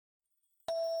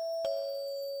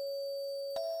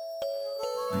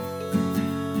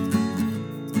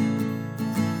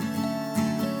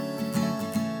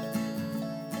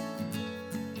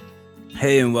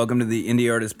Hey, and welcome to the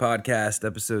Indie Artist Podcast,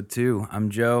 episode 2.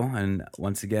 I'm Joe, and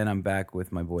once again, I'm back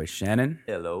with my boy Shannon.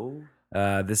 Hello.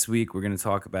 This week, we're going to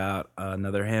talk about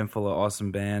another handful of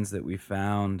awesome bands that we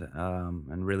found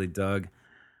and really dug.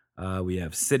 We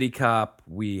have City Cop.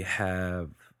 We have,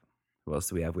 who else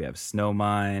do we have? We have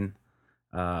Snowmine,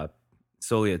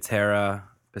 Solia Terra,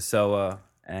 Pessoa,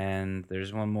 and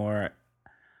there's one more.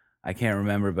 I can't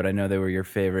remember, but I know they were your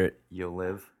favorite. You'll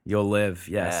Live. You'll Live,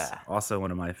 yes. Yeah. Also one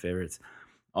of my favorites.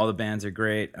 All the bands are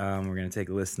great. We're going to take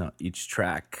a listen to each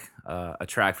track, a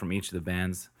track from each of the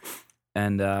bands.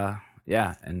 And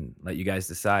and let you guys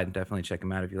decide. Definitely check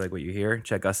them out if you like what you hear.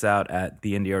 Check us out at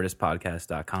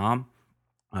theindieartistpodcast.com.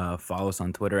 Follow us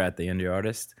on Twitter at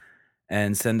theindieartist.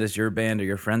 And send us your band or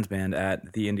your friend's band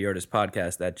at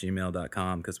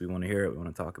theindieartistpodcast@gmail.com because we want to hear it. We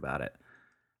want to talk about it.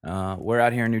 We're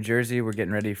out here in New Jersey. We're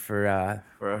getting ready for a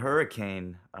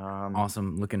hurricane.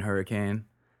 Awesome looking hurricane.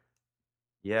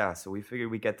 Yeah, so we figured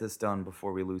we'd get this done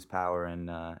before we lose power, and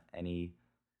any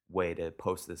way to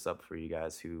post this up for you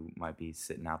guys who might be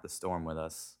sitting out the storm with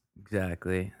us.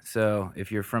 Exactly. So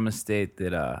if you're from a state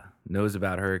that knows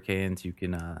about hurricanes, you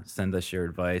can send us your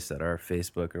advice at our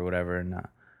Facebook or whatever, and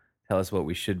tell us what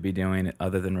we should be doing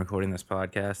other than recording this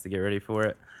podcast to get ready for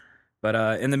it.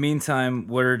 But in the meantime,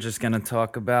 we're just going to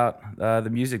talk about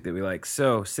the music that we like.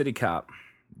 So, City Cop,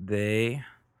 they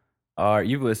are...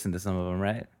 You've listened to some of them,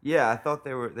 right? Yeah, I thought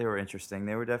they were interesting.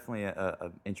 They were definitely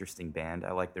a interesting band.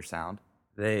 I like their sound.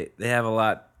 They have a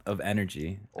lot of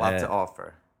energy. A lot to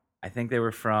offer. I think they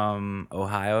were from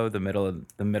Ohio, the middle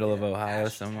of Ohio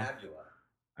somewhere.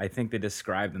 I think they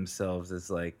describe themselves as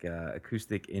like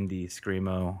acoustic indie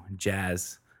screamo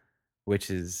jazz, which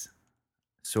is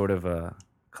sort of a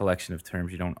collection of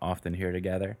terms you don't often hear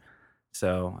together.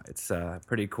 So it's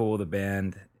pretty cool. The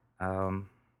band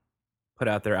put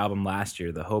out their album last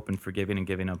year, The Hope in Forgiving and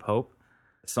Giving Up Hope.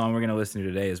 The song we're going to listen to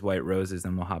today is White Roses,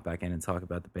 and we'll hop back in and talk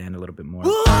about the band a little bit more.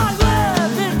 Will I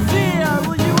live in fear?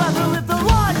 Will you ever live the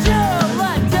life you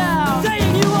let down?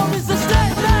 Saying you only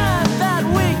sustain men that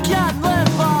we can live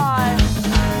by.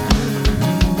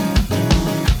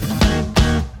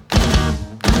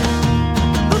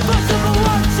 The best of the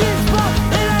world she's brought,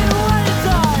 it ain't a waiting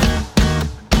time.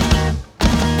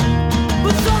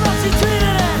 But somehow she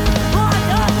treated it like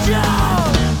a joke.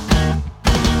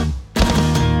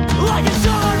 Like a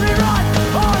short rerun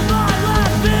on my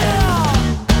last meal.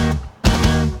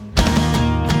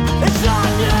 It's not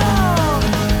you,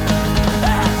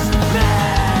 it's me.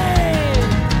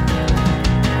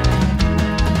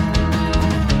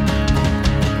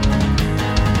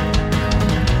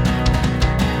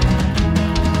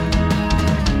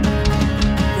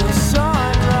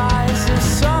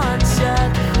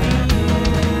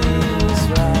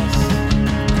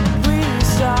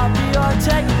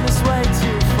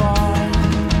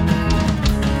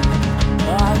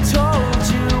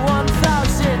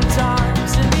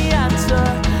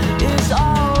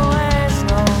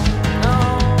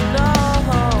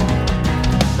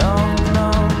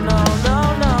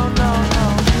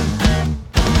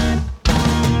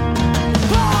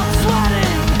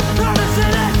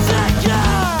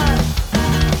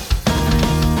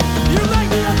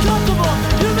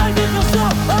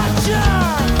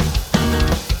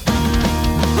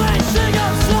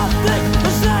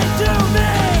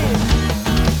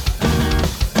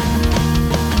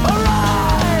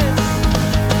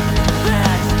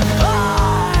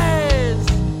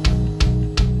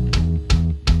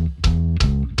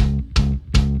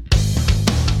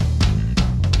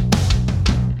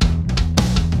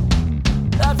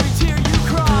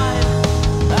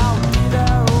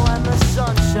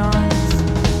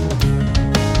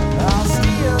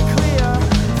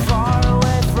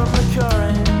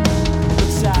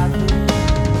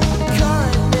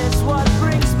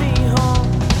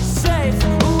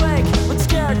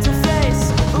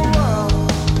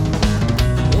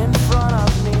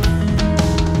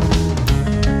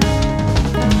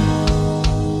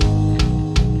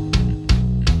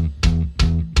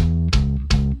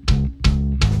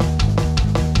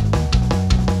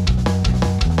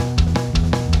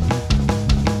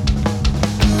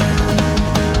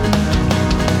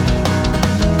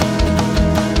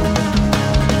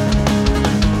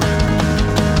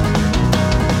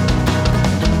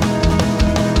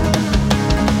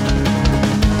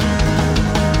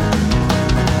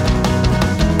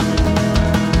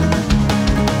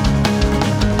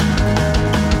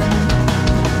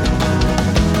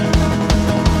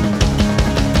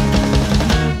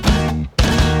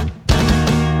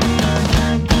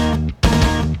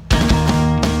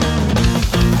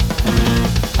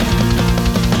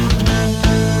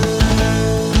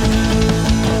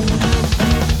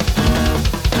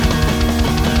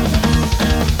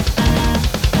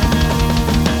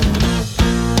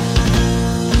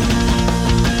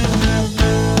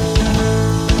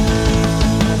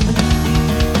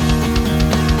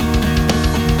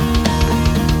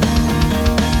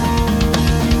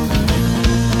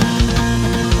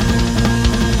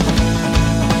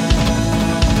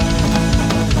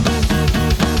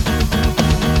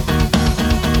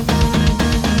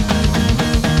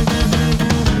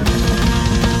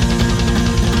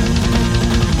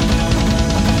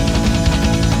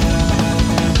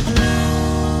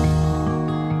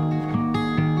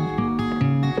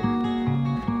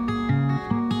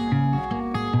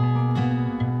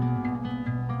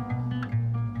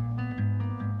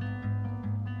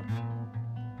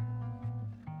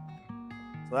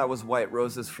 So that was White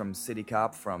Roses from City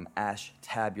Cop from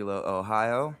Ashtabula,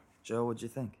 Ohio. Joe, what'd you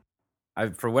think?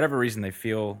 For whatever reason, they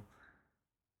feel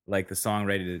like the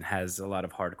songwriting has a lot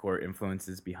of hardcore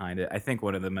influences behind it. I think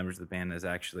one of the members of the band is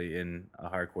actually in a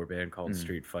hardcore band called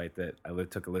Street Fight that I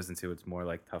took a listen to. It's more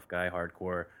like tough guy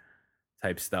hardcore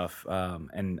type stuff.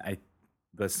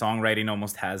 The songwriting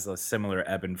almost has a similar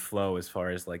ebb and flow as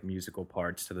far as like musical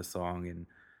parts to the song,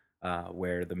 and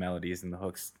where the melodies and the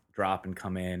hooks drop and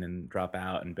come in and drop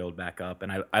out and build back up.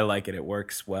 And I like it. It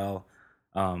works well.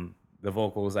 The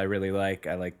vocals I really like.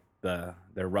 I like they're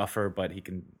rougher, but he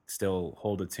can still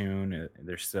hold a tune.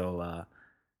 They're still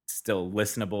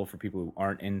listenable for people who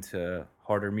aren't into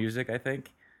harder music, I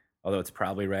think. Although it's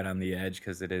probably right on the edge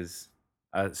because it is,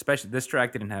 especially this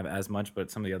track didn't have as much, but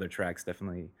some of the other tracks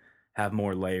definitely have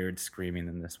more layered screaming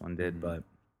than this one did. But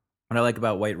what I like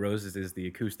about White Roses is the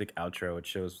acoustic outro. It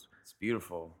shows, it's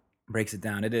beautiful. Breaks it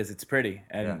down. It's pretty,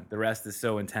 and the rest is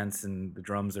so intense, and the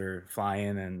drums are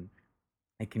flying, and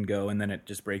it can go, and then it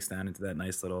just breaks down into that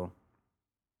nice little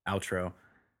outro.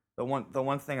 The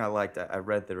one thing I liked, I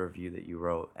read the review that you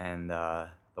wrote, and the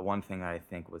one thing I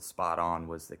think was spot on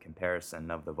was the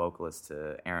comparison of the vocalist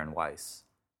to Aaron Weiss.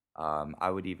 I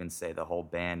would even say the whole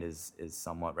band is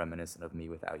somewhat reminiscent of Me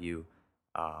Without You.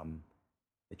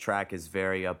 The track is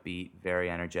very upbeat, very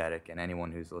energetic, and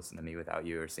anyone who's listened to Me Without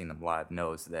You or seen them live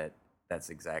knows that that's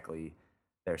exactly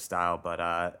their style.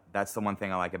 But that's the one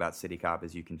thing I like about City Cop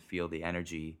is you can feel the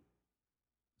energy.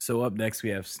 So up next we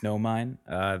have Snowmine.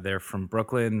 They're from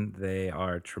Brooklyn. They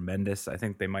are tremendous. I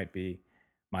think they might be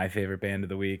my favorite band of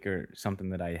the week, or something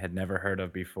that I had never heard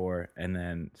of before and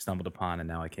then stumbled upon and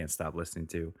now I can't stop listening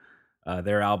to.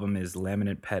 Their album is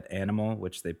Laminate Pet Animal,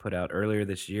 which they put out earlier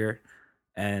this year.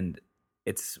 And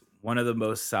it's one of the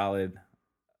most solid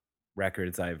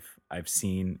records I've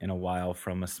seen in a while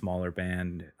from a smaller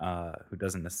band who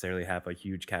doesn't necessarily have a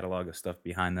huge catalog of stuff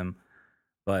behind them.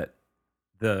 But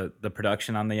the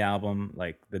production on the album,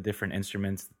 like the different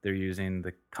instruments that they're using,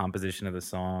 the composition of the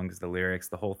songs, the lyrics,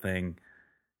 the whole thing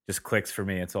just clicks for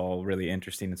me. It's all really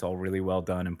interesting. It's all really well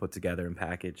done and put together and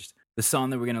packaged. The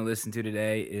song that we're going to listen to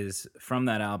today is from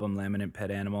that album, Laminate Pet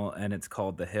Animal, and it's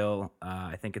called The Hill.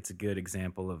 I think it's a good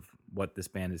example of what this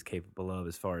band is capable of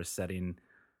as far as setting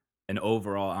an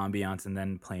overall ambiance and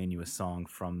then playing you a song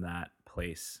from that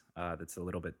place that's a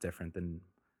little bit different than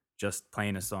just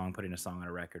playing a song. Putting a song on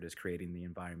a record is creating the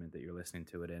environment that you're listening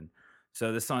to it in.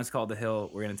 So this song's called The Hill.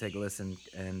 We're going to take a listen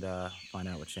and find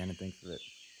out what Shannon thinks of it.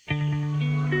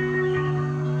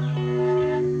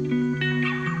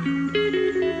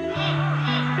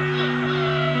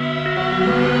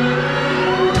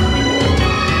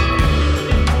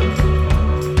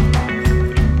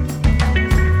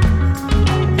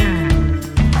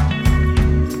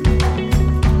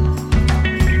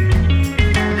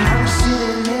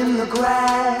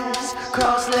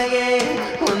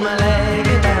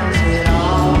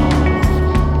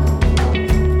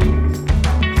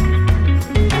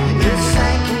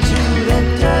 Sank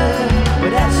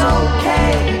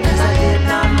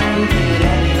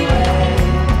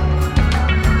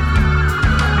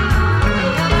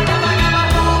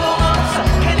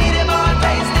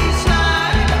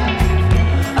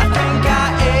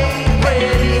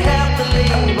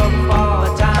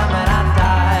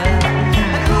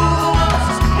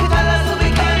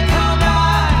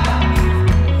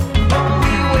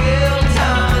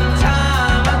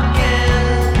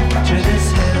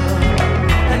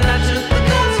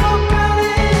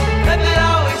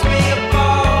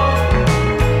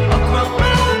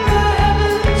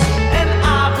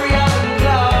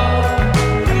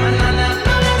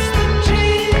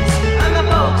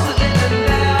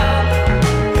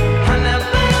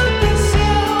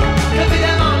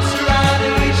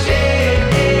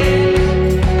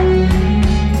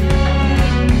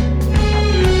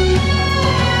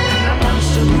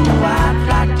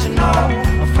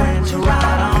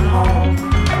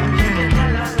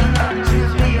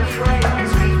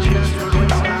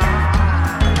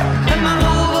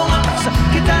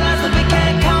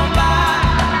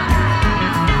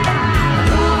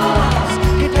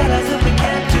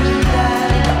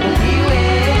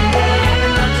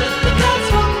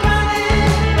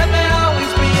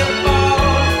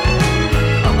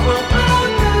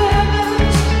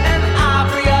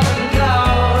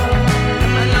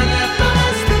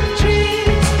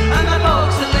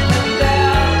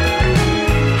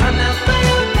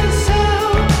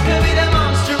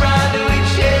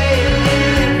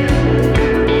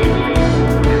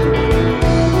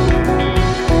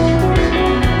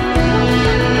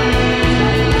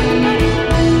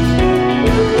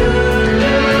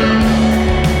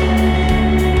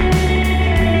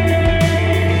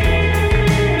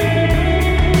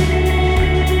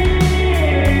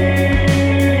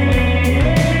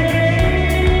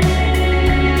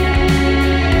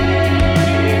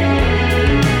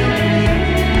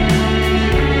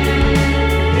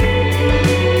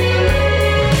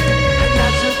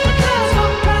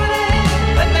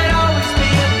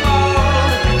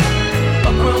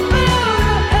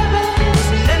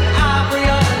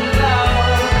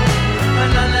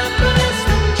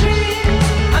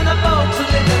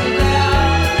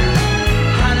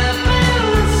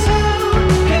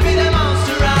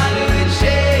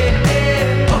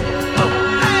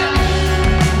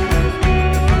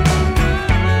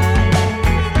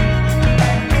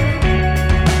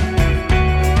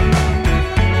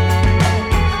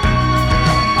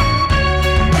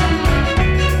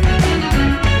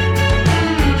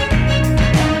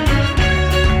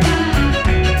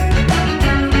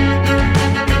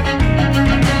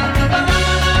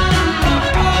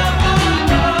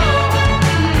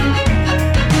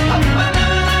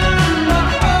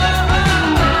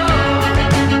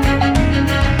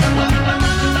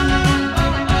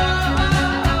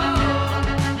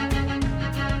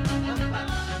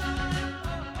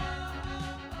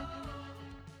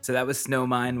So that was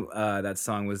Snowmine. That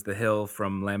song was The Hill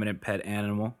from Laminate Pet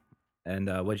Animal. And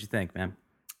what'd you think, man?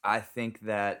 I think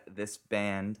that this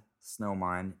band,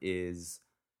 Snowmine,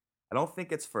 I don't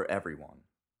think it's for everyone.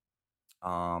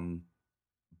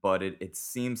 But it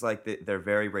seems like they're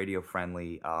very radio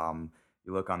friendly.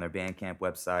 You look on their Bandcamp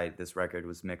website, this record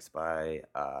was mixed by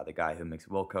the guy who mixed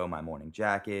Wilco, My Morning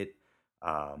Jacket.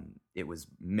 It was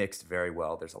mixed very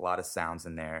well. There's a lot of sounds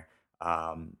in there.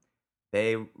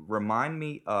 They remind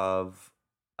me of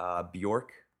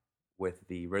Bjork with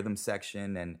the rhythm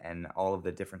section and all of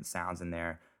the different sounds in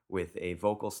there, with a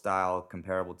vocal style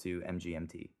comparable to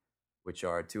MGMT, which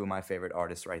are two of my favorite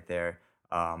artists right there.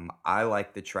 I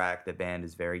like the track. The band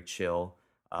is very chill.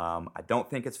 I don't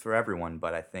think it's for everyone,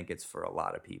 but I think it's for a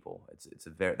lot of people.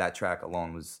 That track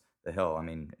alone was The Hill. I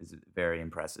mean, is very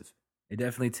impressive. They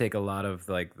definitely take a lot of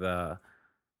like the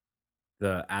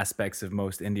aspects of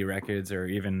most indie records, or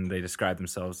even they describe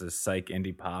themselves as psych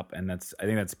indie pop, and I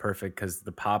think that's perfect because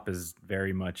the pop is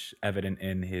very much evident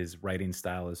in his writing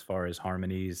style as far as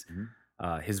harmonies,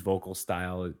 his vocal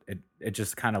style. It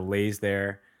just kind of lays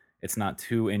there. It's not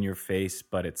too in your face,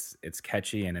 but it's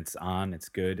catchy and it's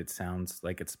good. It sounds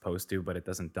like it's supposed to, but it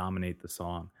doesn't dominate the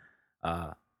song.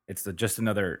 It's just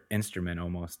another instrument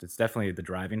almost. It's definitely the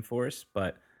driving force,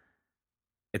 but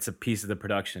it's a piece of the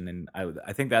production. And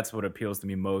I think that's what appeals to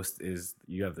me most is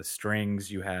you have the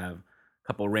strings, you have a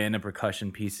couple random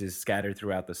percussion pieces scattered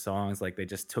throughout the songs. Like they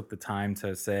just took the time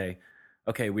to say,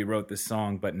 okay, we wrote this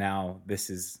song, but now this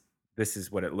is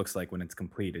what it looks like when it's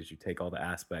complete, is you take all the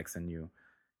aspects and you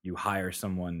hire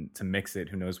someone to mix it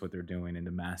who knows what they're doing and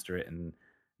to master it, and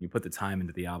you put the time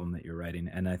into the album that you're writing.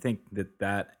 And I think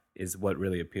that is what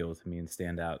really appeals to me and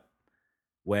stand out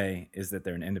way, is that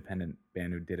they're an independent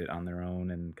band who did it on their own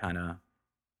and kind of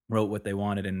wrote what they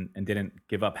wanted and didn't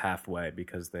give up halfway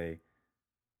because they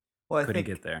couldn't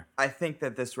get there. I think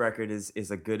that this record is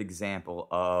a good example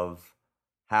of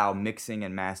how mixing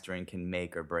and mastering can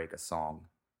make or break a song.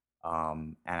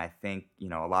 And I think,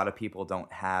 a lot of people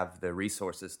don't have the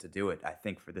resources to do it. I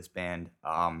think for this band,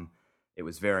 it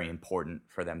was very important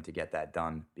for them to get that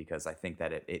done, because I think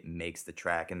that it makes the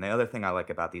track. And the other thing I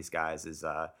like about these guys is,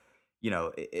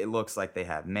 it looks like they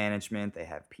have management, they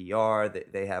have PR,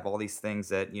 they have all these things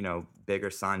that, bigger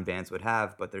signed bands would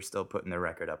have, but they're still putting their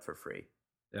record up for free.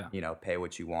 Yeah. Pay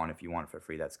what you want. If you want it for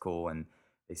free, that's cool. And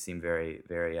they seem very,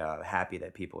 very happy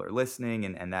that people are listening,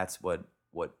 and that's what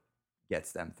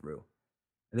gets them through.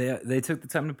 They took the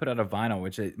time to put out a vinyl,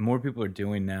 which more people are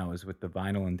doing now, is with the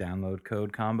vinyl and download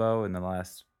code combo in the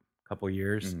last couple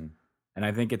years. Mm-hmm. And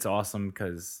I think it's awesome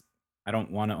because I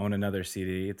don't want to own another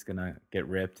CD. It's going to get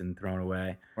ripped and thrown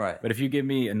away. Right. But if you give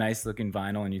me a nice looking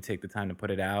vinyl and you take the time to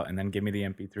put it out and then give me the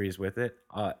MP3s with it,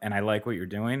 and I like what you're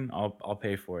doing, I'll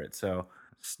pay for it. So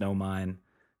Snowmine,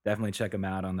 definitely check them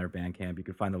out on their Bandcamp. You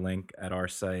can find the link at our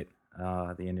site,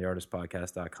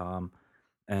 theindieartistpodcast.com.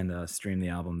 And stream the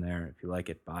album there. If you like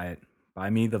it, buy it. Buy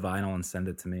me the vinyl and send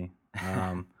it to me.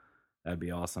 That'd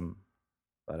be awesome.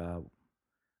 But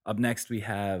up next we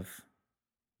have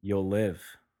You'll Live.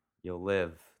 You'll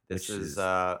Live. This is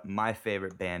my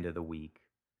favorite band of the week.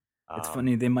 It's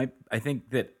funny. I think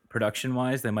that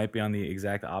production-wise, they might be on the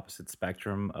exact opposite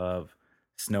spectrum of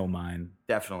Snowmine.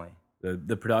 Definitely.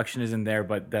 The production isn't there,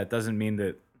 but that doesn't mean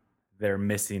that they're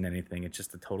missing anything. It's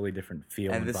just a totally different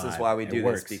feel. And this is why we do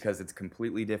this, because it's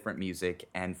completely different music.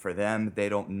 And for them, they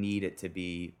don't need it to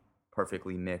be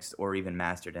perfectly mixed or even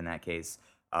mastered in that case.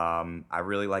 I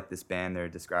really like this band. They're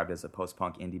described as a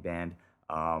post-punk indie band.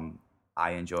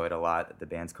 I enjoy it a lot. The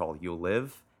band's called You'll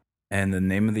Live. And the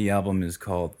name of the album is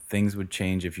called Things Would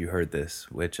Change If You Heard This,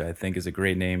 which I think is a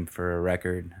great name for a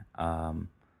record. The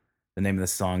name of the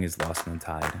song is Lost in the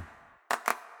Tide.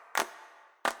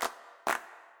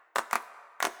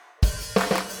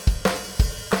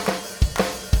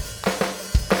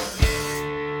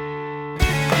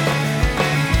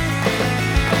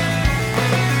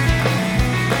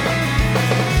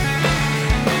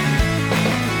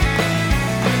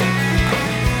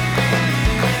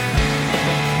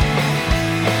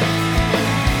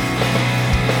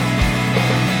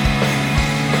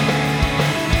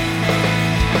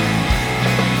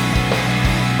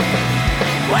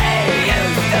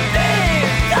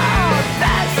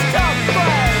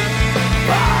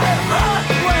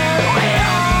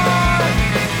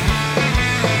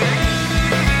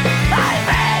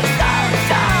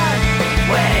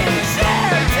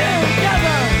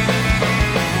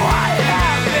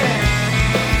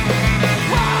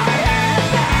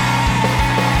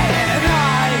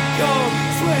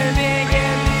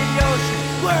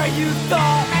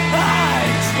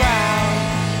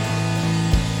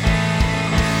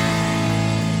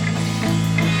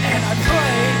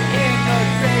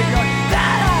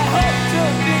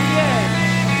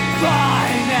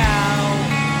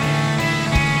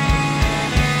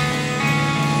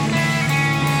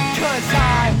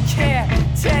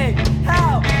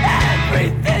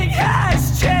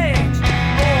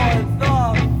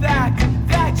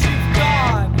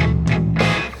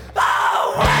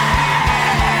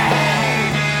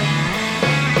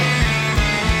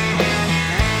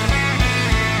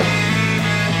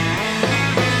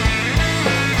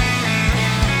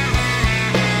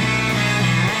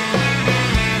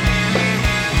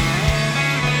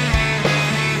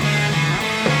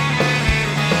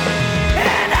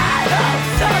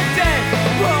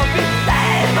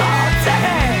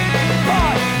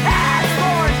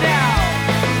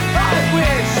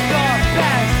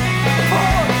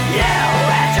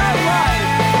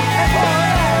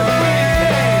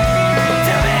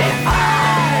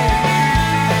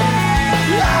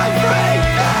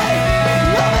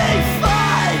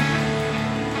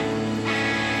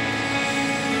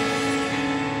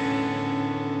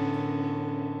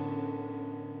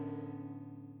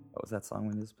 that song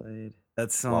we just played?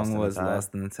 That song was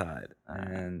Lost in the Tide,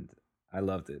 and I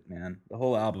loved it, man. The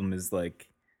whole album is like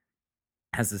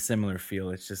has a similar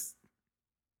feel. It's just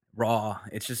raw.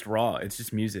 It's just raw. It's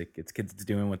just music. It's kids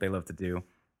doing what they love to do.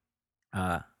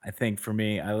 I think for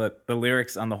me, the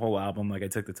lyrics on the whole album, like I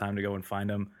took the time to go and find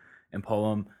them and pull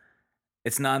them.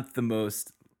 It's not the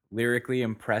most lyrically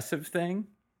impressive thing,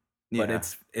 but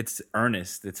it's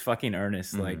earnest. It's fucking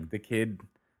earnest. Mm-hmm. Like the kid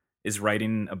is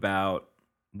writing about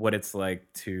what it's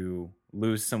like to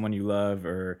lose someone you love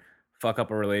or fuck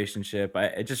up a relationship.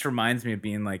 It just reminds me of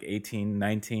being like 18,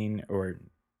 19 or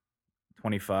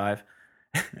 25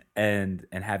 and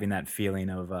having that feeling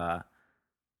of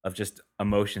just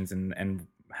emotions and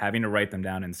having to write them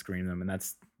down and scream them. And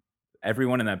that's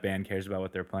everyone in that band cares about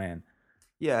what they're playing.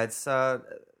 Yeah,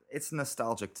 it's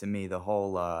nostalgic to me. The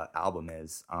whole album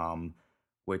is,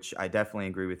 which I definitely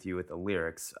agree with you with the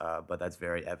lyrics, but that's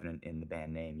very evident in the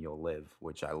band name, You'll Live,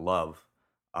 which I love.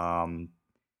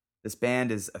 This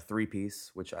band is a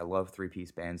three-piece, which I love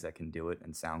three-piece bands that can do it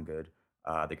and sound good.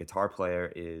 The guitar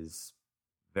player is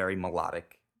very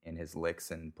melodic in his licks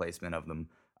and placement of them.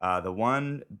 The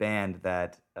one band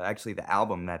that, actually the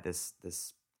album that this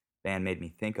band made me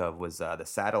think of was The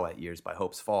Satellite Years by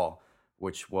Hope's Fall,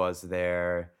 which was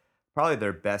probably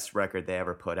their best record they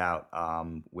ever put out,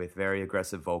 with very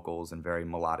aggressive vocals and very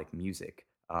melodic music.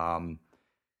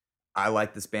 I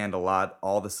like this band a lot.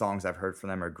 All the songs I've heard from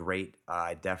them are great.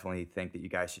 I definitely think that you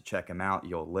guys should check them out.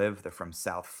 You'll Live. They're from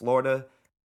South Florida.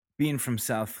 Being from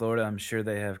South Florida, I'm sure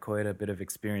they have quite a bit of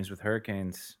experience with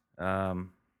hurricanes. That's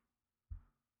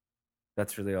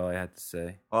really all I had to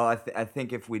say. Well, I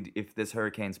think if this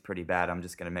hurricane's pretty bad, I'm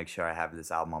just gonna make sure I have this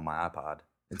album on my iPod.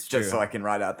 It's just so I can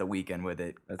ride out the weekend with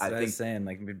it. That's what I was saying.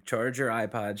 Like, charge your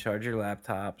iPod, charge your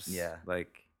laptops. Yeah.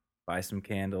 Like, buy some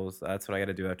candles. That's what I got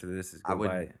to do after this. Is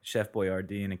buy Chef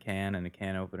Boyardee in a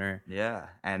can opener. Yeah,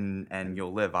 and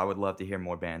You'll Live. I would love to hear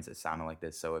more bands that sound like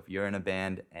this. So if you're in a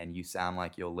band and you sound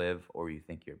like You'll Live, or you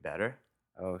think you're better,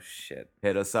 oh shit,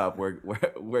 hit us up.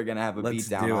 We're gonna have a beat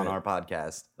down on our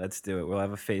podcast. Let's do it. We'll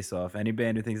have a face off. Any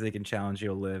band who thinks they can challenge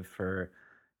You'll Live for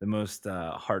the most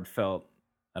heartfelt.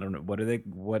 I don't know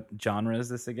what genre is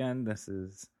this again? This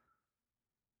is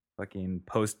fucking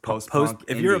post-punk.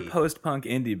 If you're a post-punk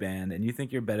indie band and you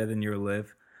think you're better than You'll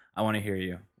Live, I want to hear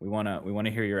you. We want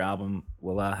to hear your album.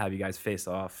 We'll have you guys face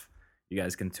off. You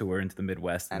guys can tour into the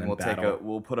Midwest and we'll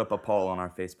we'll put up a poll on our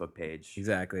Facebook page.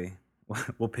 Exactly.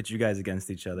 We'll pitch you guys against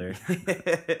each other.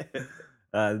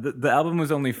 The album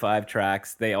was only 5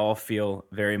 tracks. They all feel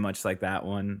very much like that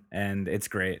one, and it's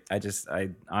great. I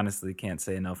honestly can't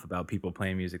say enough about people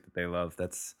playing music that they love.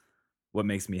 That's what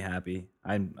makes me happy.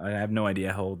 I have no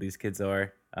idea how old these kids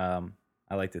are.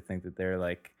 I like to think that they're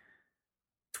like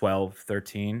 12,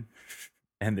 13,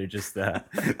 and they're just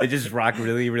they just rock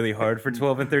really, really hard for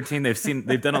 12 and 13.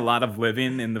 They've done a lot of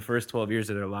living in the first 12 years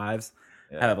of their lives.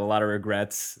 Yeah. Have a lot of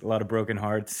regrets, a lot of broken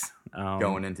hearts.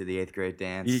 Going into the 8th grade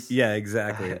dance. Yeah,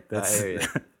 exactly. That's, I hear you.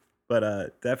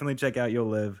 But definitely check out You'll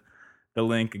Live. The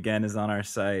link, again, is on our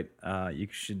site. You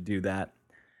should do that.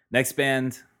 Next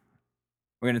band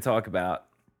we're going to talk about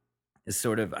is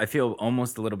sort of, I feel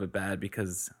almost a little bit bad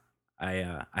because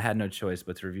I had no choice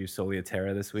but to review Solia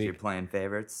Terra this week. So you're playing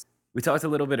favorites? We talked a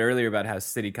little bit earlier about how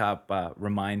City Cop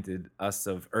reminded us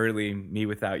of early Me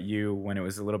Without You when it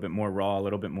was a little bit more raw, a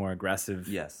little bit more aggressive.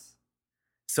 Yes.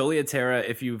 Solia Terra,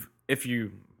 if you,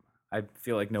 I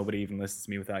feel like nobody even listens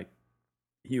to Me Without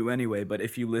You anyway, but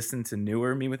if you listen to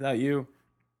newer Me Without You,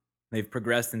 they've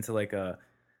progressed into like a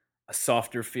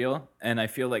softer feel, and I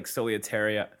feel like Solia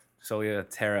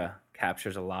Terra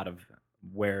captures a lot of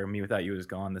where Me Without You has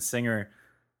gone. The singer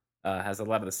has a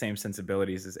lot of the same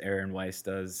sensibilities as Aaron Weiss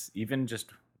does. Even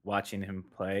just watching him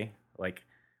play, like,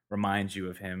 reminds you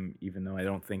of him, even though I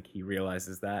don't think he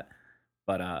realizes that.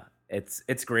 But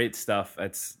it's great stuff.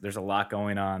 There's a lot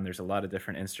going on. There's a lot of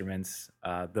different Instruments.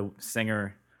 The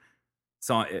singer,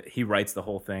 he writes the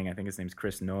whole thing. I think his name's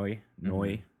Chris Noy,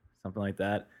 something like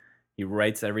that. He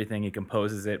writes everything. He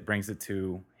composes it, brings it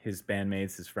to his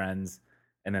bandmates, his friends,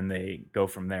 and then they go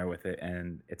from there with it,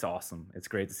 and it's awesome. It's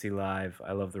great to see live.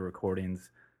 I love the recordings.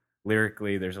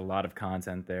 Lyrically, there's a lot of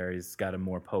content there. He's got a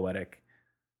more poetic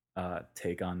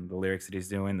take on the lyrics that he's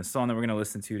doing. The song that we're going to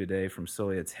listen to today from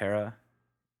Solia Terra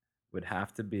would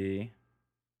have to be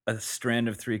A Strand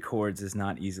of 3 Chords Is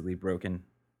Not Easily Broken,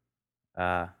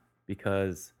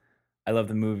 because I love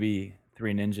the movie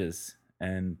Three Ninjas,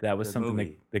 and that was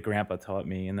something that Grandpa taught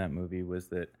me in that movie, was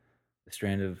that the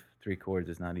strand of 3 chords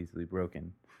is not easily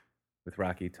broken, with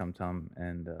Rocky, Tum Tum,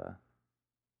 and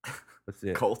what's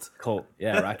it? Colt.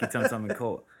 Yeah, Rocky, Tum Tum, and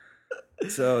Colt.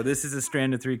 So this is A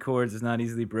Strand of 3 Chords is not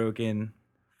easily broken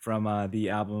from the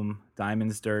album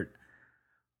Diamonds, Dirt,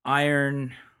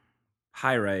 Iron,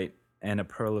 Pyrite, and A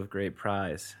Pearl of Great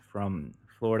Prize from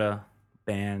Florida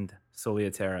band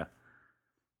Solia Terra.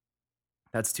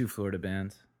 That's 2 Florida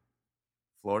bands.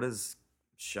 Florida's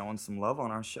showing some love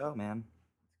on our show, man.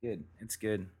 It's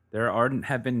good. There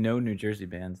have been no New Jersey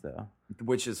bands, though.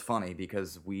 Which is funny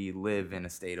because we live in a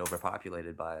state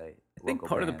overpopulated by I think local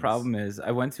part of the bands. problem is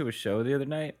I went to a show the other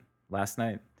night, last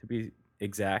night to be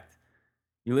exact.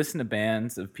 You listen to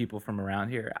bands of people from around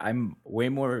here, I'm way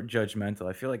more judgmental.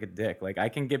 I feel like a dick. Like, I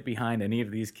can get behind any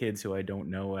of these kids who I don't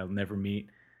know, I'll never meet.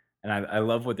 And I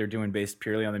love what they're doing based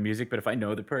purely on the music. But if I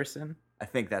know the person I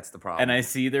think that's the problem. and I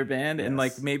see their band, and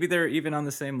like Yes. maybe they're even on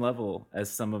the same level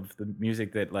as some of the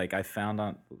music that like I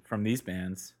found from these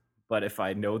bands. But if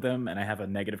I know them and I have a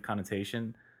negative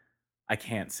connotation, I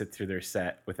can't sit through their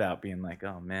set without being like,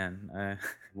 oh man,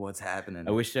 What's happening?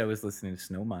 I wish I was listening to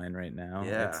Snowmine right now.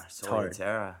 Yeah, It's Solia hard.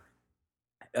 Terra.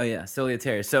 Oh yeah, Solia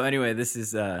Terra. So anyway, this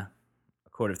is A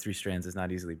Chord of 3 Strands is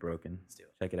Not Easily Broken. Let's do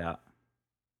it. Check it out.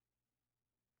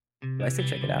 Do I say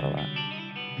check it out a lot?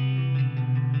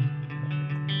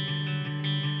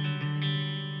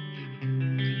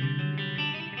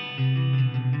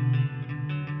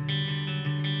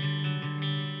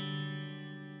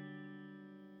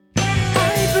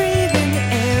 I breathe in the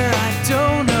air I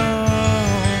don't know,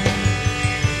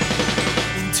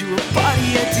 into a body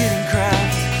I didn't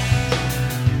craft,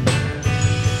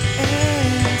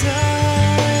 and I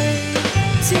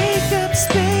take up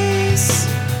space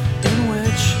in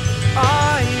which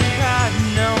I had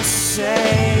no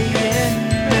say in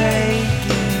making.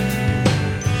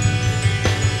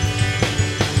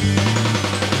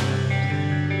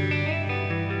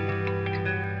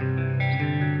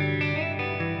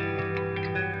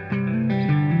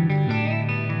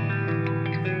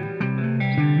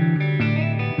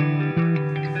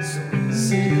 So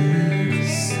easy to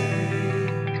say,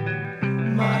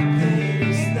 my pain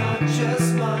is not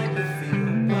just mine to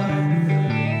feel, but the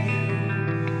you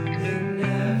in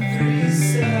every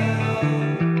cell.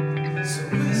 So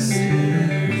easy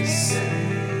to say,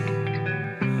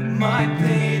 my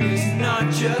pain is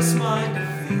not just mine to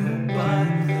feel, but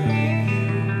the you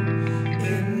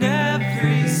in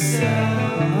every cell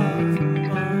of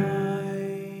mine.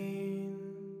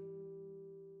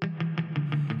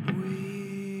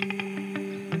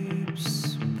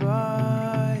 Weeps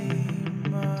by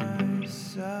my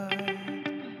side.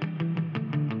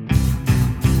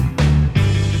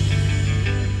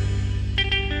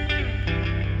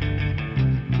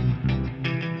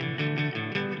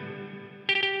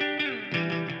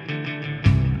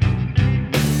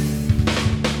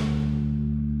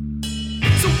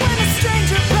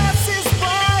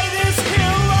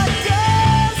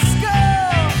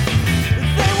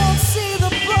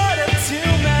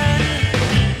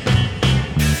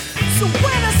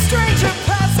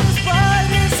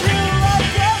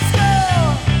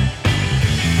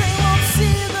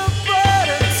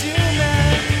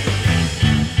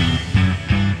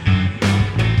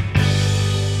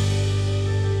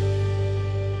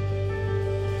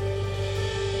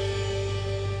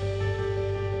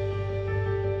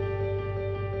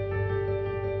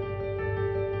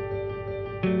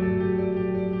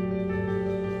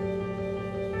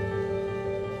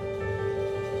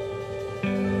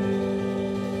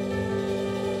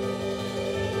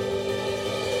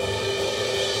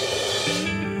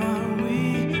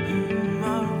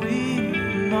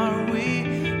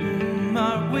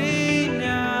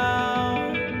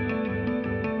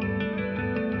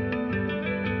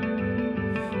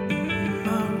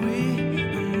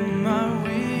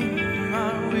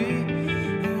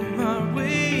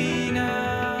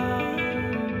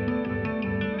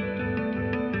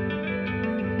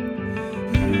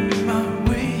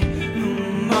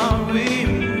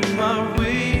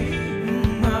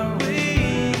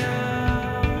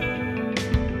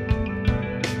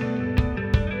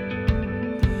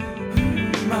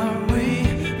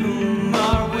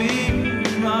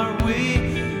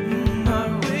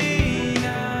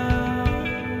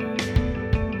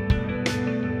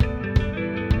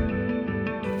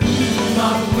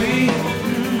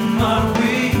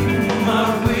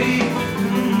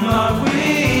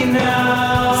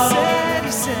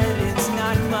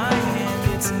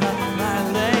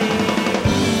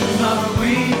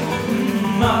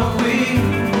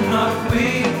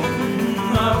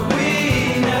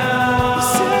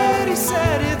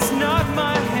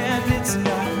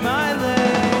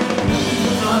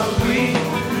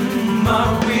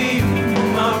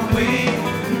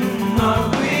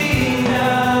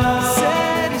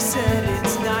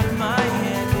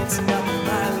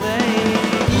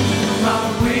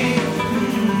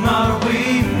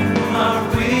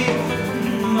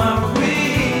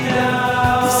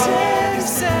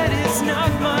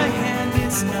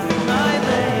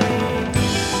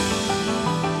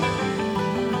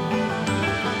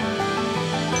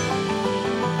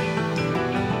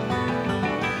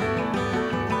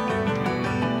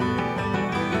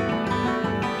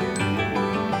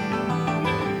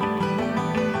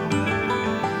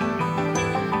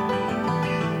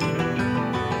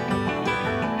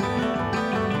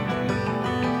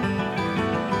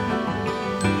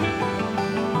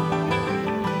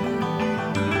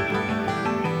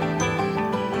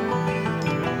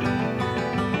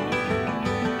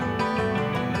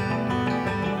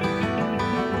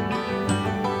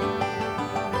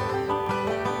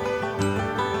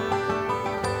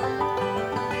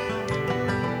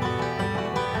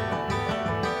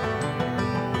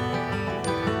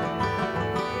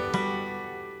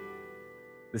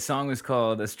 song was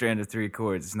called "A Strand of Three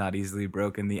Chords." It's not easily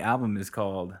broken. The album is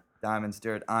called Diamonds,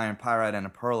 Dirt, Iron, Pyrite, and a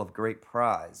Pearl of Great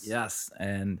Prize. Yes.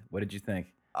 And what did you think?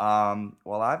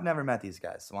 Well, I've never met these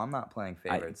guys, so I'm not playing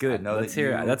favorites. Good. Let's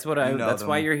hear it. That's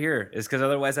why you're here. Is because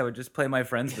otherwise I would just play my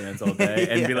friends' bands all day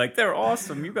and be like, "They're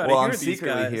awesome. You got to hear these guys."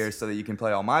 Well, I'm secretly here so that you can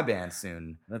play all my bands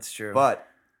soon. That's true. But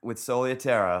with Solia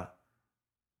Terra,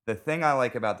 the thing I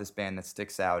like about this band that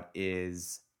sticks out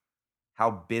is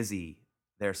how busy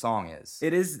their song is.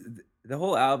 It is. The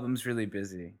whole album's really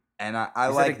busy. And I like that.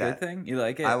 Is that a good thing? You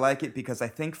like it? I like it because I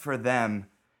think for them,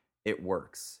 it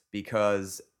works.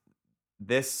 Because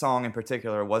this song in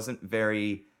particular wasn't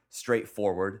very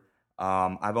straightforward.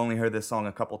 I've only heard this song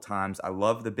a couple times. I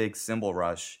love the big cymbal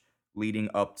rush leading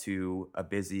up to a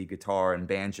busy guitar and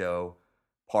banjo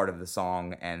part of the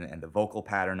song, and the vocal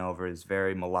pattern over is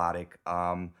very melodic.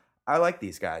 I like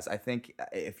these guys. I think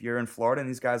if you're in Florida and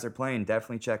these guys are playing,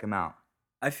 definitely check them out.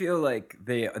 I feel like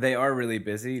they are really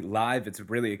busy. Live, it's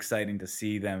really exciting to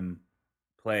see them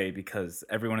play because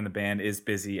everyone in the band is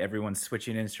busy. Everyone's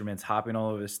switching instruments, hopping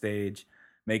all over the stage,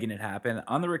 making it happen.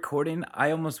 On the recording,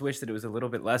 I almost wish that it was a little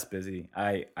bit less busy.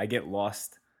 I get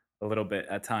lost a little bit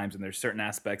at times, and there's certain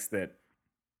aspects that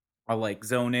I'll like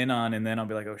zone in on, and then I'll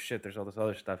be like, oh shit, there's all this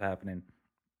other stuff happening.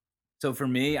 So for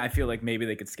me, I feel like maybe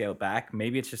they could scale it back.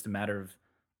 Maybe it's just a matter of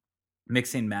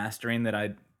mixing, mastering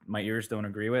that my ears don't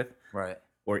agree with. Right.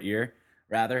 Or ear,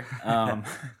 rather.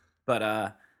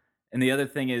 But and the other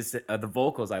thing is the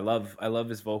vocals. I love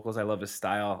his vocals. I love his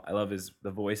style. I love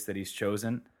the voice that he's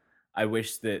chosen. I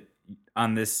wish that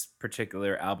on this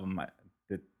particular album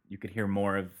that you could hear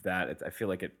more of that. I feel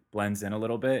like it blends in a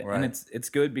little bit, right. And it's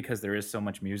good because there is so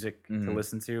much music to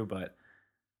listen to. But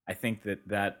I think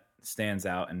that stands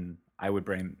out, and I would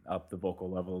bring up the vocal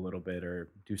level a little bit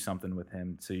or do something with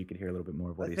him so you could hear a little bit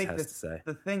more of what he has to say.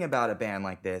 The thing about a band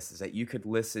like this is that you could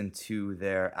listen to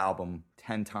their album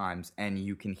 10 times and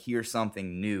you can hear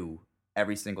something new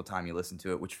every single time you listen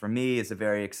to it, which for me is a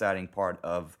very exciting part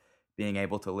of being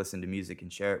able to listen to music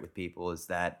and share it with people, is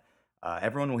that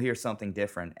everyone will hear something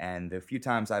different. And the few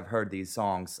times I've heard these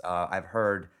songs, I've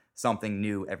heard something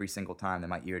new every single time that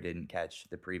my ear didn't catch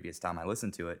the previous time I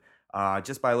listened to it.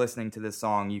 Just by listening to this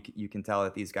song, you can tell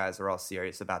that these guys are all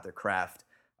serious about their craft.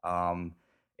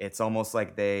 It's almost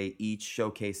like they each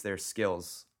showcase their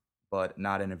skills, but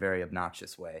not in a very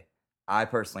obnoxious way. I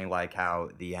personally like how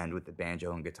the end with the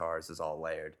banjo and guitars is all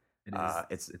layered. It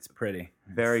is. It's pretty.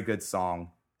 Very good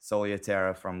song. Solia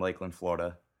Terra from Lakeland,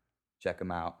 Florida. Check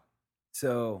them out.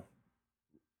 So,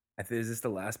 is this the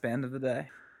last band of the day?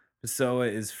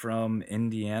 Pessoa is from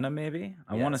Indiana, maybe?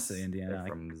 I want to say Indiana. They're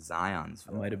from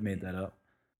Zionsville. I might have made that up.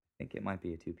 I think it might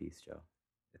be a two-piece show.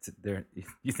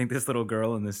 You think this little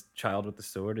girl and this child with the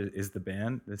sword is the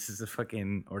band? This is a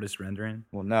fucking artist rendering?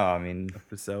 Well, no, I mean... Of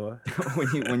Pessoa?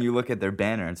 when you look at their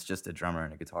banner, it's just a drummer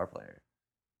and a guitar player.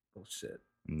 Bullshit.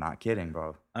 I'm not kidding,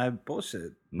 bro.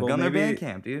 Bullshit. Look on their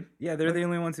Bandcamp, dude. Yeah, they're the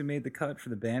only ones who made the cut for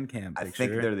the Bandcamp picture. I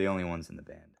think they're the only ones in the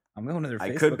band. I'm going to their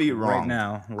Facebook I could be wrong right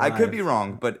now. I could be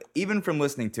wrong, but even from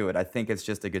listening to it, I think it's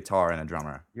just a guitar and a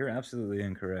drummer. You're absolutely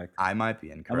incorrect. I might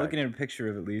be incorrect. I'm looking at a picture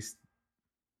of at least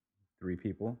 3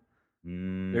 people.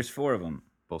 There's 4 of them.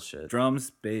 Bullshit.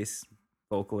 Drums, bass,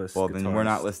 vocalist. Well, guitarist. then we're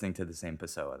not listening to the same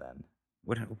Pessoa then.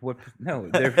 What? No.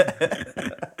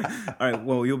 All right.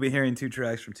 Well, you'll be hearing 2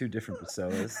 tracks from 2 different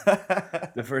Pessoas.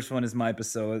 The first one is my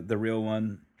Pessoa, the real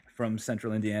one from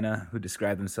Central Indiana, who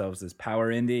describe themselves as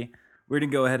power indie. We're going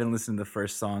to go ahead and listen to the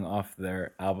first song off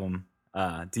their album,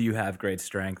 Do You Have Great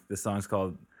Strength? The song's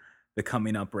called The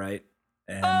Coming Upright,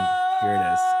 and here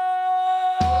it is.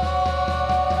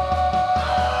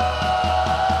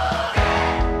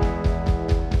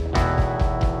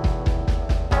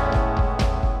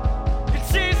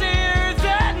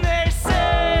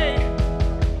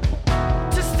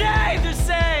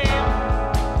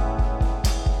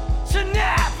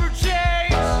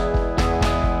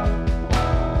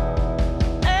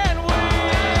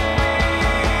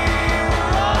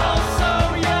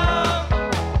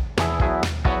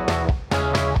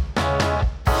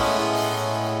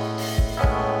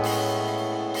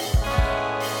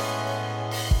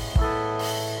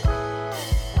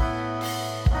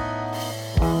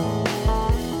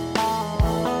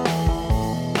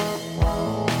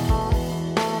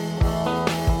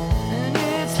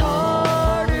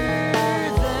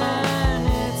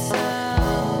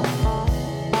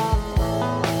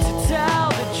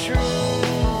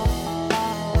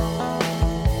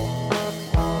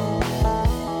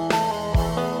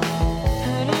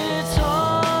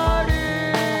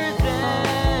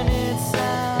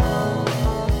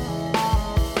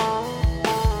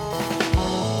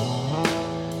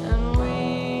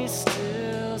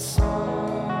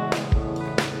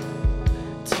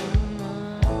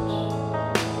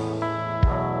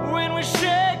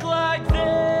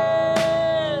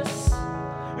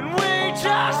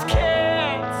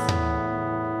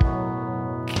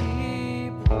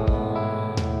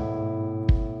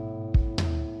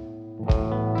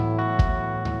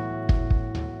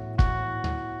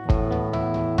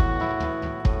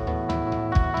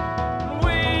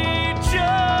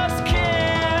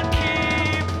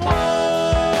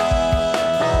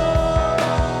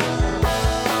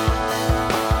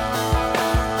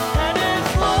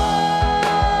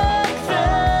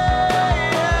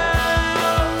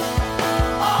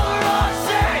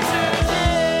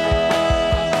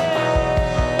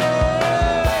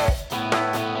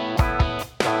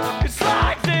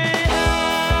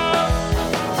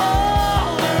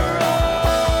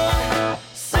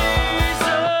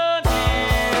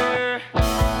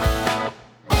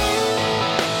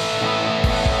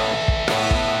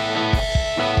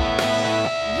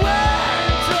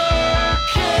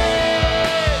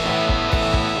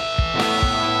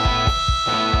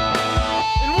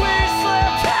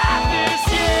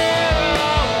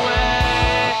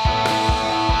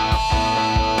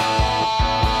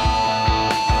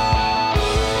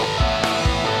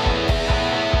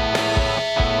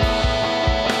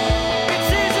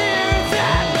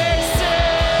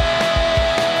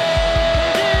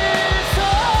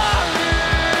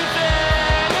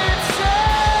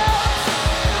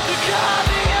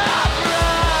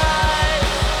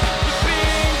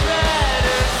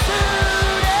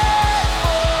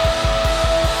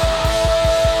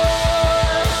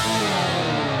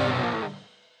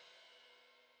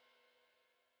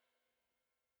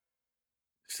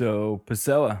 So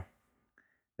Pessoa,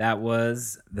 that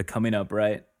was the Coming Up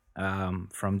Right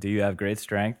from Do You Have Great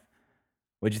Strength?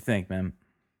 What'd you think, man?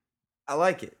 I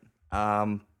like it.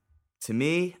 To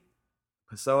me,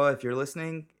 Pessoa, if you're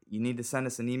listening, you need to send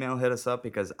us an email, hit us up,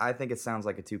 because I think it sounds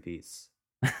like a 2-piece.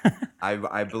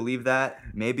 I believe that.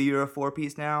 Maybe you're a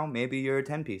 4-piece now. Maybe you're a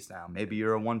 10-piece now. Maybe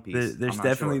you're a 1-piece. There's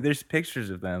definitely there's pictures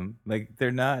of them. Like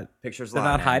they're not pictures. They're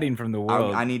not hiding from the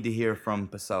world. I need to hear from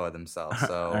Pessoa themselves.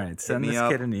 So all right, send this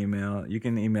kid an email. You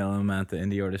can email him at the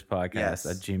indieartistpodcast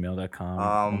at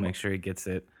gmail.com. We'll make sure he gets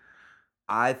it.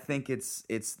 I think it's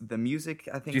the music.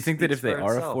 I think. Do you think that if they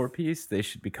are a 4-piece, they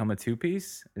should become a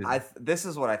 2-piece? This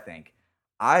is what I think.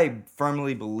 I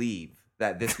firmly believe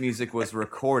that this music was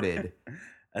recorded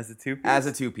as a 2-piece. As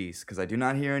a 2-piece, because I do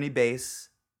not hear any bass.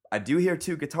 I do hear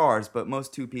 2 guitars, but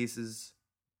most 2-pieces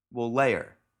will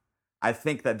layer. I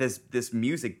think that this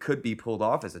music could be pulled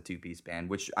off as a 2-piece band,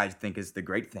 which I think is the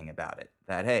great thing about it.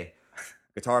 That hey,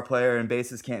 guitar player and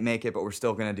bassist can't make it, but we're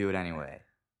still gonna do it anyway.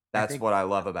 That's what I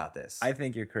love about this. I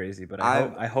think you're crazy, but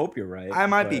I hope you're right. I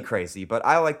might be crazy, but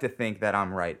I like to think that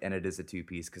I'm right and it is a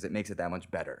 2-piece because it makes it that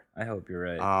much better. I hope you're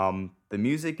right. The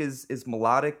music is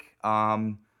melodic.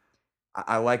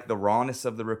 I like the rawness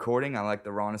of the recording. I like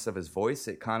the rawness of his voice.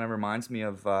 It kind of reminds me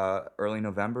of Early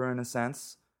November in a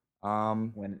sense.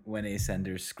 When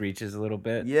Ascender screeches a little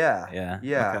bit. Yeah.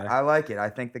 Okay. I like it. I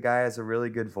think the guy has a really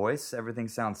good voice. Everything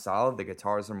sounds solid. The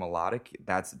guitars are melodic.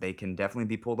 They can definitely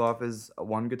be pulled off as a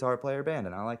 1 guitar player band,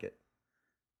 and I like it.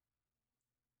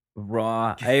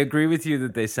 Raw. I agree with you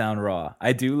that they sound raw.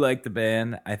 I do like the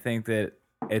band. I think that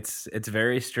it's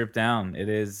very stripped down. It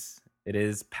is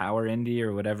power indie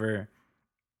or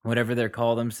whatever they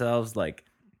call themselves. Like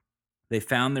they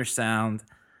found their sound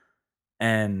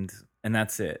and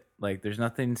that's it. Like there's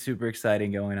nothing super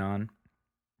exciting going on.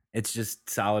 It's just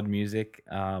solid music.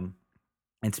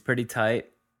 It's pretty tight.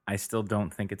 I still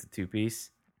don't think it's a 2-piece,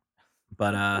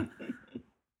 but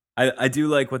I do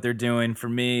like what they're doing. For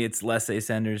me, it's less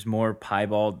Ascenders, more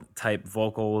piebald type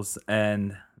vocals,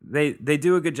 and they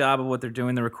do a good job of what they're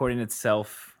doing. The recording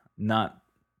itself, not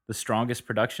the strongest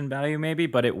production value maybe,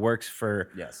 but it works for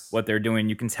what they're doing.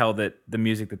 You can tell that the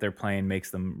music that they're playing makes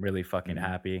them really fucking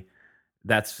happy.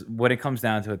 That's what it comes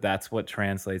down to. That's what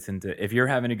translates into, if you're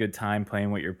having a good time playing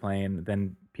what you're playing,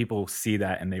 then people see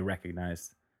that and they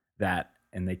recognize that,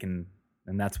 and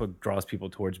that's what draws people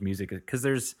towards music. Because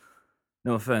there's,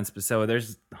 no offense, but so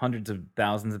there's hundreds of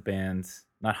thousands of bands,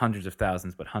 not hundreds of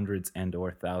thousands, but hundreds and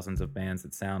or thousands of bands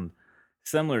that sound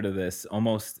similar to this,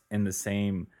 almost in the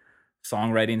same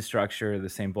songwriting structure, the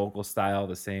same vocal style,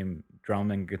 the same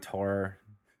drum and guitar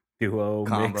duo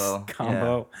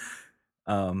combo.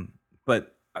 Yeah.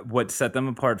 But what set them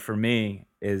apart for me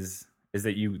is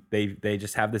that they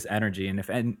just have this energy, and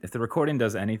if the recording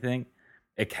does anything,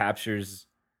 it captures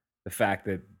the fact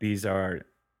that these are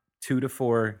 2 to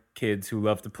 4 kids who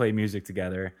love to play music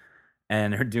together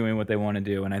and are doing what they want to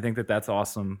do, and I think that that's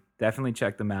awesome. Definitely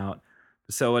check them out.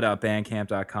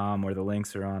 Pessoa.bandcamp.com, where the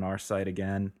links are on our site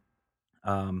again.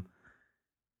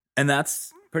 And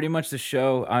that's pretty much the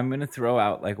show. I'm going to throw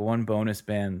out like one bonus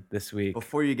band this week.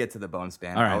 Before you get to the bonus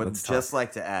band, all right, I would just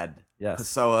like to add, yes.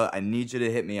 Pessoa, I need you to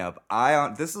hit me up.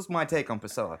 This is my take on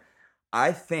Pessoa.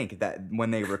 I think that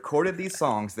when they recorded these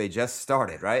songs, they just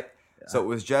started, right? Yeah. So it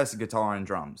was just guitar and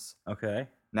drums. Okay.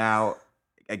 Now,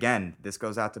 again, this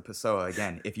goes out to Pessoa.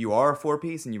 Again, if you are a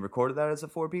 4-piece and you recorded that as a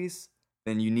 4-piece,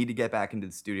 then you need to get back into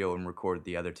the studio and record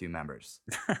the other 2 members.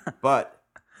 But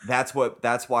that's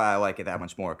why I like it that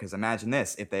much more. Because imagine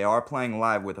this: if they are playing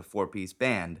live with a 4-piece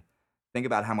band, think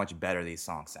about how much better these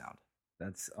songs sound.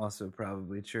 That's also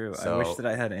probably true. So, I wish that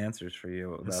I had answers for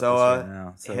you about this right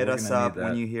now. So hit us up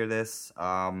when you hear this.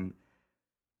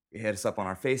 Hit us up on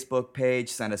our Facebook page.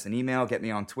 Send us an email. Get me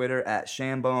on Twitter at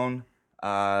Shambone.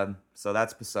 So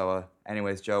that's Pessoa.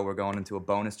 Anyways, Joe, we're going into a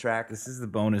bonus track. This is the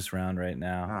bonus round right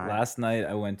now. Right. Last night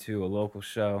I went to a local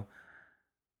show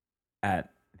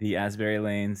at the Asbury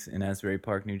Lanes in Asbury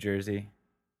Park, New Jersey,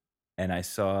 and I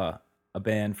saw a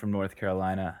band from North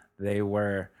Carolina. They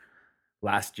were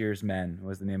Last Year's Men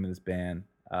was the name of this band.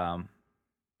 I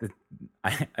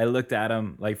looked at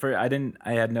them I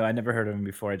never heard of them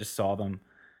before. I just saw them.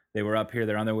 They were up here.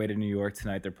 They're on their way to New York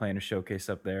tonight. They're playing a showcase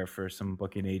up there for some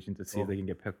booking agent to see if they can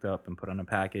get picked up and put on a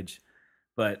package.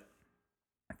 But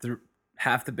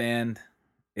half the band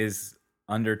is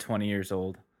under 20 years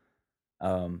old.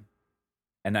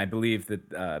 And I believe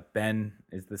that Ben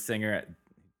is the singer,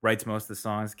 writes most of the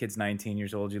songs. Kid's 19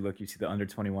 years old. You see the under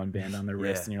 21 band on their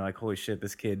wrist, and you're like, holy shit,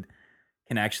 this kid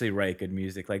can actually write good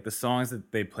music. Like the songs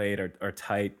that they played are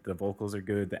tight. The vocals are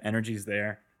good. The energy's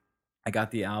there. I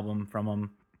got the album from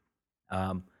them.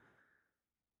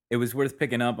 it was worth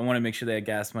picking up. I want to make sure they had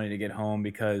gas money to get home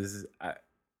because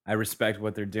I respect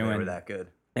what they're doing. They were that good.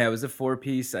 Yeah, it was a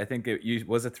 4-piece. I think it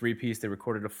was a 3-piece. They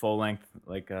recorded a full length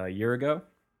like a year ago,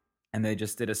 and they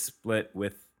just did a split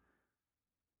with.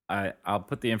 I'll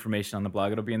put the information on the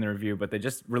blog. It'll be in the review, but they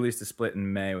just released a split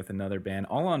in May with another band,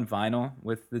 all on vinyl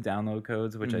with the download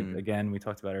codes, which again we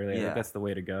talked about earlier. I think that's the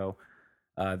way to go.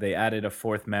 They added a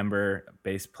 4th member,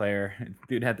 bass player.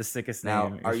 Dude had the sickest name.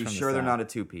 Now, are you sure they're not a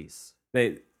 2-piece?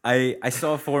 I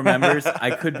saw 4 members.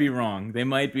 I could be wrong. They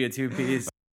might be a 2-piece,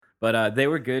 but they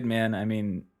were good, man. I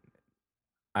mean,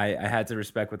 I had to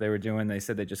respect what they were doing. They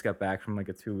said they just got back from like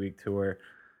a 2-week tour,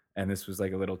 and this was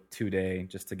like a little 2-day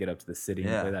just to get up to the city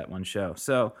and play that one show.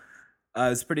 So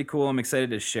it's pretty cool. I'm excited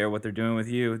to share what they're doing with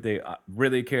you. They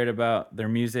really cared about their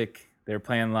music. They're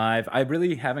playing live. I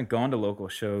really haven't gone to local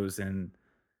shows in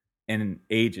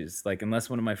ages, like unless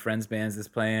one of my friends' bands is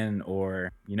playing or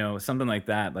something like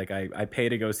that. Like I pay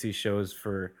to go see shows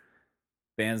for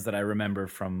bands that I remember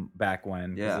from back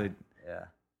when. Yeah.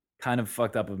 Kind of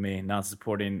fucked up of me not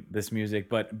supporting this music,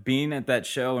 but being at that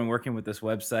show and working with this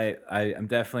website, I'm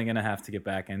definitely gonna have to get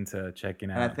back into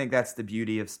checking out. And I think that's the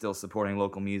beauty of still supporting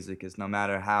local music is no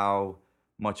matter how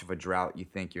much of a drought you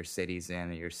think your city's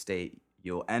in or your state,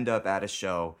 you'll end up at a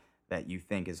show that you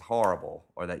think is horrible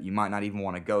or that you might not even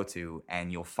want to go to,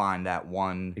 and you'll find that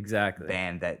one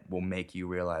band that will make you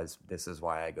realize this is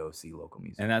why I go see local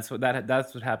music. And that's what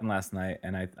happened last night.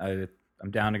 And I'm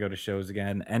down to go to shows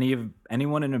again.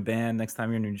 Anyone in a band, next time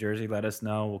you're in New Jersey, let us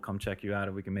know. We'll come check you out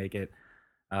if we can make it.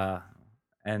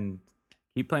 And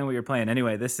keep playing what you're playing.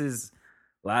 Anyway, this is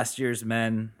Last Year's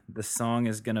Men. The song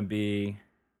is going to be...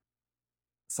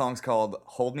 The song's called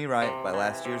Hold Me Right by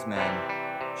Last Year's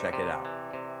Men. Check it out.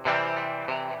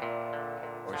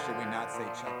 Or should we not say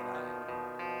check it out?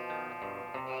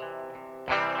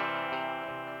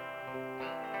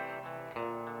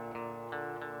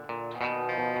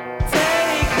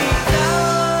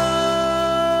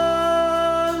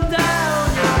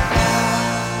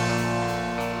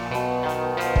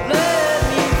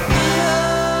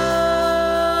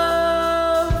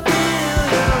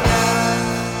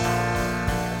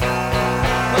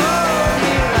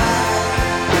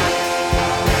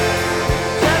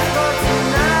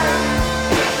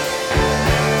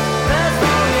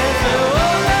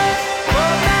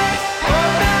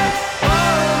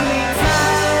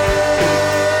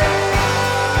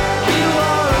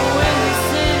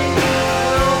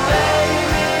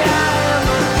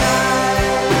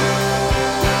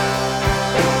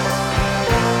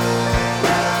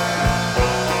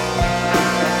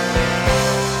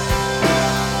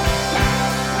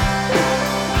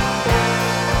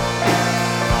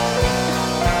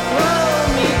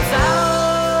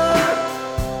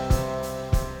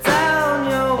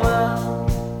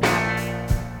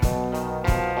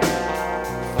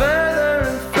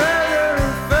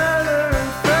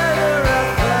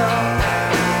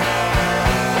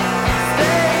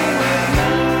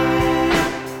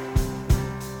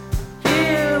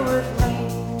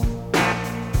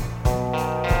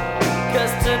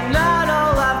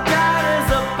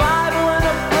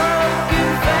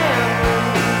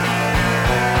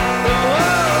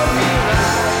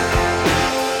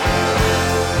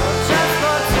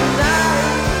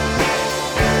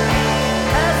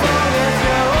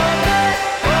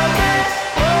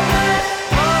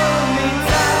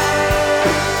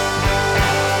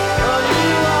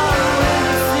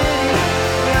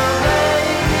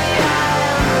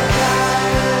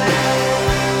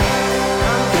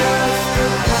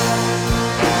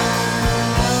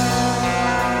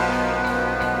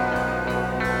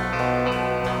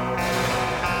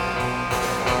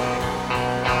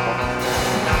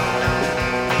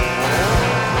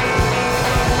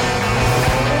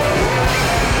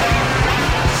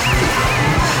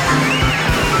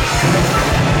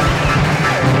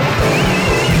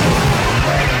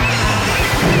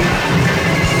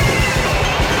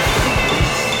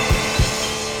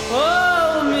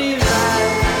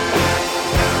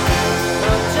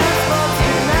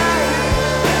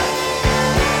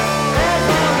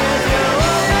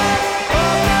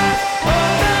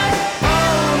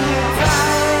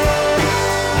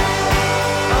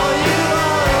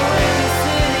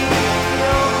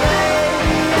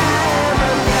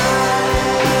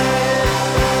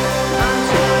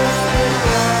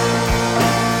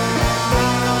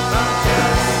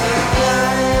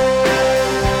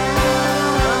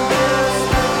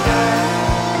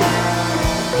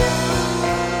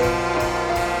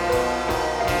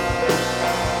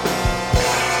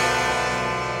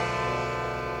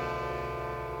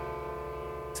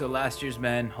 So Last Year's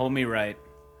Men, Hold Me Right.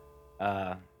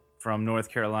 from North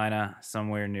Carolina,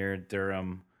 somewhere near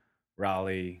Durham,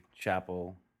 Raleigh,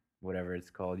 Chapel, whatever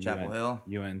it's called. Chapel Hill?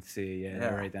 UNC,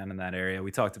 they're right down in that area. We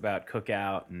talked about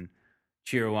Cookout and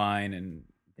Cheerwine and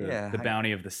the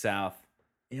bounty of the South.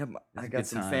 Yeah, I got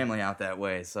some family out that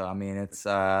way, so I mean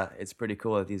it's pretty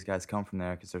cool that these guys come from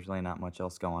there because there's really not much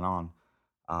else going on.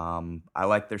 I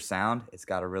like their sound. It's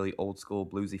got a really old school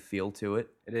bluesy feel to it.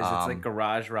 It is. It's like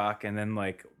garage rock and then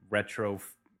like retro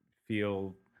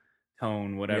feel,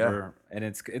 tone, whatever, and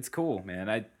it's cool, man.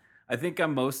 I think I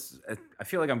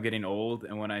feel like I'm getting old,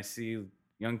 and when I see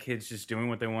young kids just doing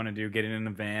what they want to do, getting in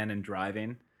the van and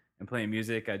driving and playing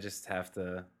music, I just have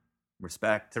to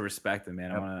respect them, man.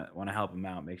 Yep. I want to help them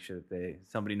out, make sure that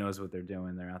somebody knows what they're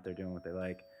doing. They're out there doing what they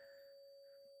like.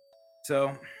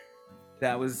 So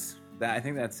that was that. I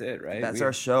think that's it, right? That's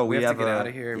our show. We have to get out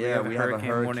of here. Yeah, we have a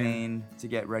hurricane to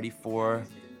get ready for.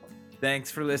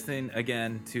 Thanks for listening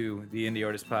again to the Indie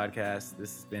Artist Podcast.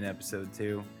 This has been episode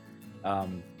 2.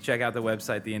 Check out the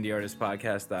website,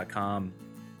 theindyartistpodcast.com.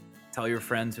 Tell your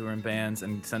friends who are in bands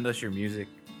and send us your music.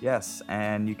 Yes,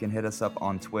 and you can hit us up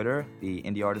on Twitter. The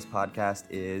Indie Artist Podcast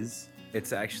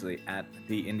It's actually at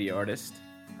The Indie Artist.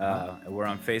 We're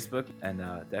on Facebook, and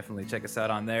definitely check us out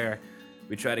on there.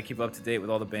 We try to keep up to date with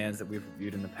all the bands that we've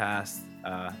reviewed in the past.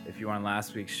 If you were on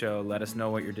last week's show, let us know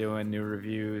what you're doing, new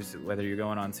reviews, whether you're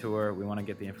going on tour. We want to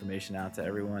get the information out to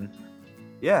everyone.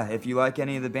 Yeah, if you like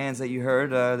any of the bands that you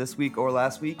heard this week or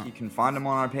last week, you can find them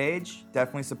on our page.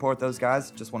 Definitely support those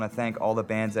guys. Just want to thank all the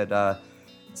bands that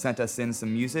sent us in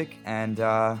some music, and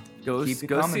go keep it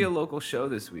coming. See a local show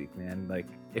this week, man. Like,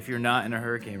 if you're not in a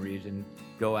hurricane region,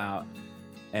 go out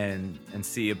and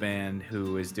see a band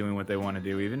who is doing what they want to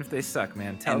do, even if they suck,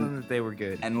 man. Tell them that they were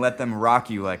good, and let them rock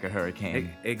you like a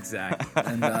hurricane. Exactly.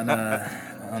 And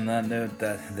on that note,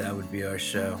 that would be our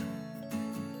show.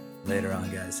 Later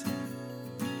on, guys.